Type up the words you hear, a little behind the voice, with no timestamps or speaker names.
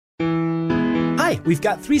Hi, we've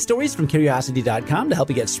got 3 stories from Curiosity.com to help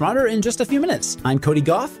you get smarter in just a few minutes. I'm Cody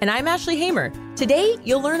Goff. And I'm Ashley Hamer. Today,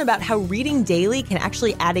 you'll learn about how reading daily can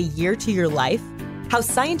actually add a year to your life, how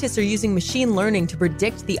scientists are using machine learning to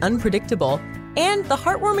predict the unpredictable, and the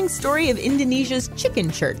heartwarming story of Indonesia's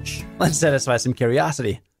chicken church. Let's satisfy some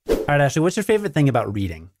curiosity. All right, Ashley, what's your favorite thing about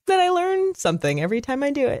reading? That I learn something every time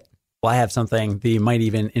I do it. Well, I have something that you might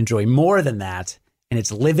even enjoy more than that, and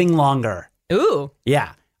it's living longer. Ooh.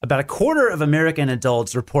 Yeah. About a quarter of American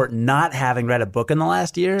adults report not having read a book in the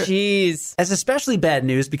last year. Jeez. That's especially bad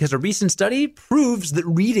news because a recent study proves that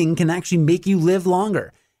reading can actually make you live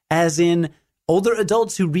longer. As in, older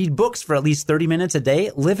adults who read books for at least 30 minutes a day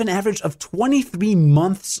live an average of 23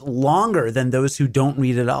 months longer than those who don't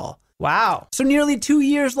read at all. Wow. So nearly 2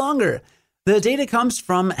 years longer. The data comes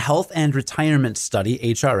from Health and Retirement Study,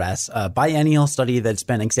 HRS, a biennial study that's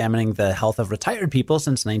been examining the health of retired people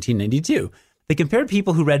since 1992. They compared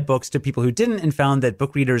people who read books to people who didn't and found that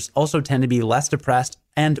book readers also tend to be less depressed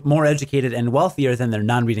and more educated and wealthier than their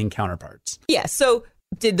non-reading counterparts. Yeah, so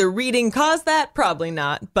did the reading cause that? Probably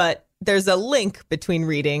not, but there's a link between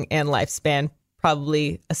reading and lifespan,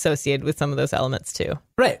 probably associated with some of those elements too.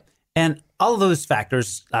 Right. And all of those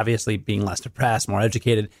factors, obviously being less depressed, more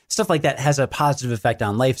educated, stuff like that has a positive effect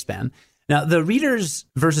on lifespan. Now, the readers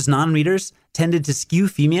versus non-readers tended to skew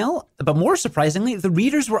female, but more surprisingly, the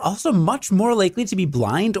readers were also much more likely to be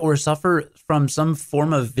blind or suffer from some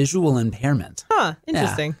form of visual impairment. Huh,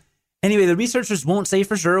 interesting. Yeah. Anyway, the researchers won't say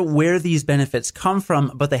for sure where these benefits come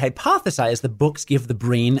from, but they hypothesize that books give the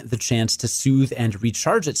brain the chance to soothe and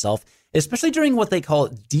recharge itself, especially during what they call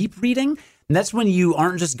deep reading. And that's when you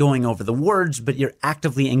aren't just going over the words, but you're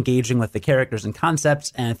actively engaging with the characters and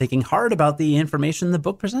concepts and thinking hard about the information the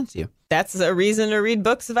book presents you. That's a reason to read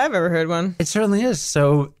books if I've ever heard one. It certainly is.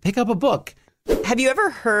 So pick up a book. Have you ever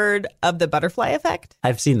heard of the butterfly effect?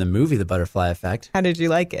 I've seen the movie The Butterfly Effect. How did you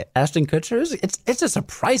like it? Ashton Kutcher's. It's a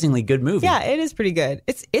surprisingly good movie. Yeah, it is pretty good.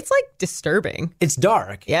 It's like disturbing. It's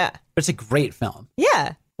dark. Yeah. But it's a great film.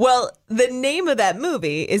 Yeah. Well, the name of that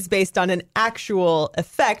movie is based on an actual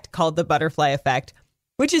effect called the butterfly effect,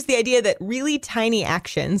 which is the idea that really tiny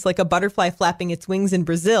actions, like a butterfly flapping its wings in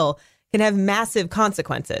Brazil, can have massive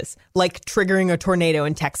consequences, like triggering a tornado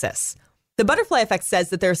in Texas. The butterfly effect says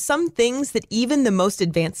that there are some things that even the most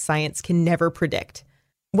advanced science can never predict.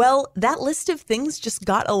 Well, that list of things just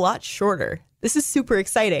got a lot shorter. This is super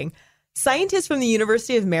exciting. Scientists from the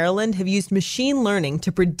University of Maryland have used machine learning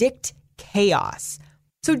to predict chaos.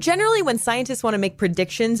 So generally, when scientists want to make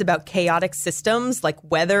predictions about chaotic systems like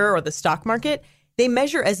weather or the stock market, they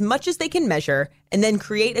measure as much as they can measure and then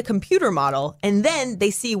create a computer model, and then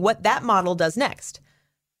they see what that model does next.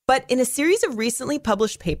 But in a series of recently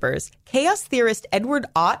published papers, chaos theorist Edward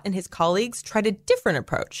Ott and his colleagues tried a different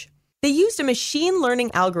approach. They used a machine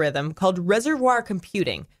learning algorithm called reservoir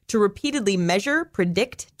computing to repeatedly measure,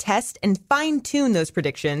 predict, test, and fine-tune those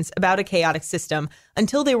predictions about a chaotic system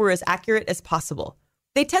until they were as accurate as possible.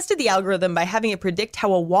 They tested the algorithm by having it predict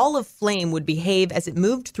how a wall of flame would behave as it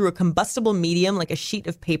moved through a combustible medium like a sheet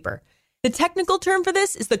of paper. The technical term for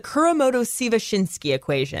this is the Kuramoto-Sivashinsky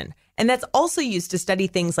equation, and that's also used to study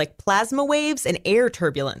things like plasma waves and air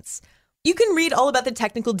turbulence. You can read all about the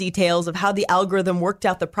technical details of how the algorithm worked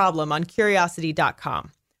out the problem on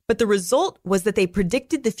Curiosity.com. But the result was that they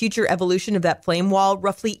predicted the future evolution of that flame wall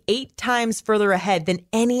roughly 8 times further ahead than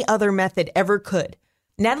any other method ever could.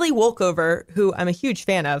 Natalie Wolkover, who I'm a huge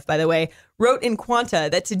fan of, by the way, wrote in Quanta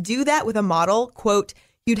that to do that with a model, quote,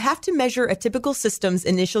 you'd have to measure a typical system's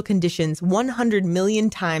initial conditions 100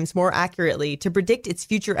 million times more accurately to predict its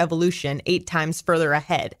future evolution 8 times further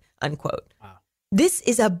ahead, unquote. Wow. This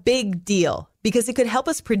is a big deal because it could help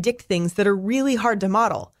us predict things that are really hard to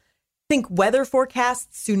model. Think weather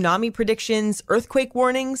forecasts, tsunami predictions, earthquake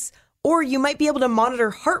warnings. Or you might be able to monitor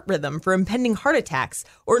heart rhythm for impending heart attacks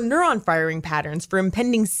or neuron firing patterns for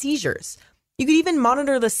impending seizures. You could even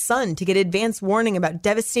monitor the sun to get advance warning about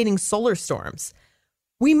devastating solar storms.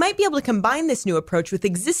 We might be able to combine this new approach with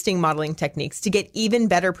existing modeling techniques to get even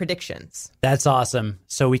better predictions. That's awesome.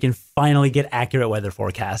 So we can finally get accurate weather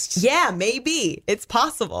forecasts. Yeah, maybe. It's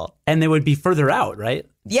possible. And they would be further out, right?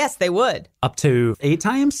 Yes, they would. Up to 8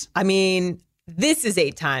 times? I mean, this is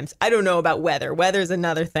 8 times. I don't know about weather. Weather's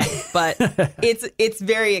another thing, but it's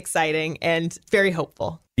very exciting and very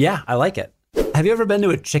hopeful. Yeah, I like it. Have you ever been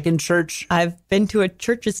to a chicken church? I've been to a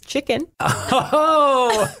church's chicken.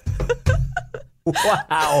 Oh!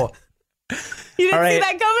 Wow. You didn't see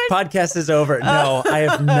that coming? Podcast is over. No, I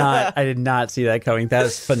have not. I did not see that coming. That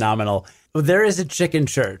is phenomenal. There is a chicken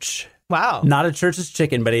church. Wow. Not a church's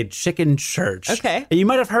chicken, but a chicken church. Okay. You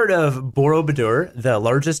might have heard of Borobudur, the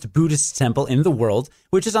largest Buddhist temple in the world,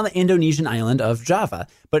 which is on the Indonesian island of Java.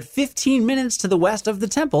 But 15 minutes to the west of the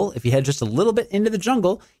temple, if you head just a little bit into the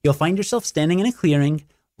jungle, you'll find yourself standing in a clearing,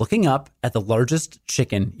 looking up at the largest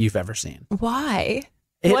chicken you've ever seen. Why?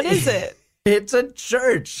 What is it? It's a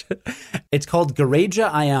church. It's called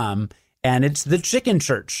Gereja Ayam, and it's the chicken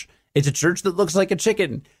church. It's a church that looks like a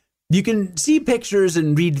chicken. You can see pictures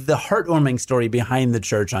and read the heartwarming story behind the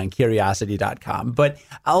church on curiosity.com, but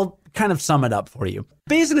I'll kind of sum it up for you.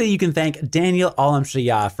 Basically, you can thank Daniel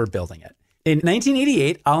Alamsyah for building it. In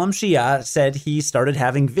 1988, Alamsyah said he started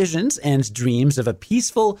having visions and dreams of a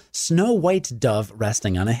peaceful, snow-white dove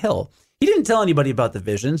resting on a hill. He didn't tell anybody about the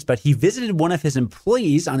visions, but he visited one of his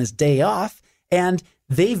employees on his day off, and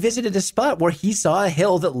they visited a spot where he saw a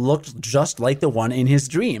hill that looked just like the one in his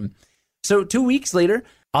dream. So 2 weeks later,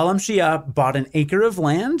 Alamsyah bought an acre of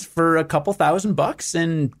land for a couple $1,000,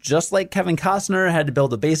 and just like Kevin Costner had to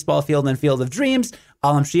build a baseball field and Field of Dreams,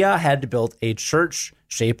 Alamsyah had to build a church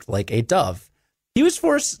shaped like a dove. He was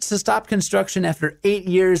forced to stop construction after 8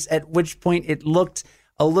 years, at which point it looked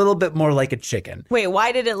a little bit more like a chicken. Wait,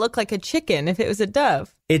 why did it look like a chicken if it was a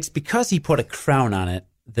dove? It's because he put a crown on it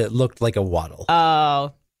that looked like a waddle.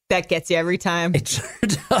 Oh, that gets you every time. It sure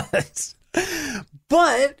does.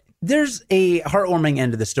 But there's a heartwarming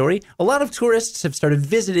end to the story. A lot of tourists have started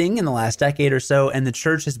visiting in the last decade or so, and the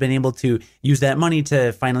church has been able to use that money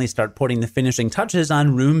to finally start putting the finishing touches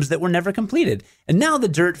on rooms that were never completed. And now the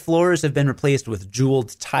dirt floors have been replaced with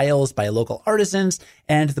jeweled tiles by local artisans,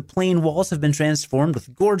 and the plain walls have been transformed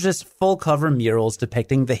with gorgeous full-cover murals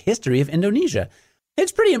depicting the history of Indonesia.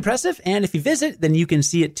 It's pretty impressive, and if you visit, then you can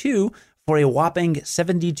see it too for a whopping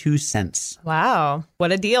 72 cents. Wow,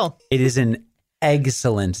 what a deal. It is an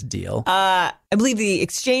excellent deal. I believe the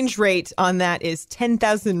exchange rate on that is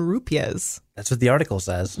 10,000 rupiahs. That's what the article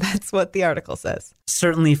says. That's what the article says.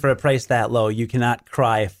 Certainly for a price that low, you cannot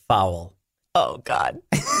cry foul. Oh, God.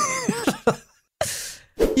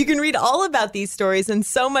 You can read all about these stories and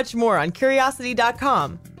so much more on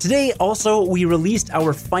curiosity.com. Today, also, we released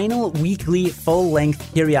our final weekly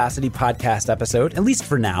full-length Curiosity podcast episode, at least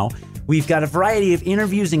for now. We've got a variety of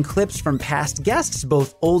interviews and clips from past guests,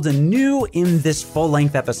 both old and new, in this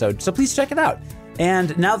full-length episode, so please check it out.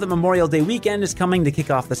 And now that Memorial Day weekend is coming to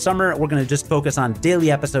kick off the summer, we're going to just focus on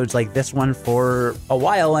daily episodes like this one for a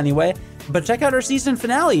while anyway. But check out our season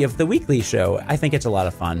finale of the weekly show. I think it's a lot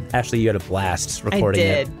of fun. Ashley, you had a blast recording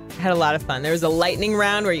it. I did. I had a lot of fun. There was a lightning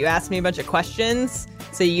round where you asked me a bunch of questions,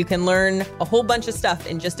 so you can learn a whole bunch of stuff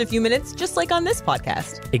in just a few minutes, just like on this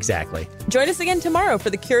podcast. Exactly. Join us again tomorrow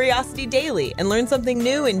for the Curiosity Daily and learn something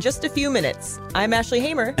new in just a few minutes. I'm Ashley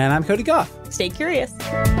Hamer. And I'm Cody Goff. Stay curious.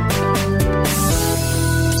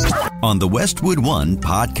 On the Westwood One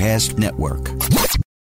Podcast Network.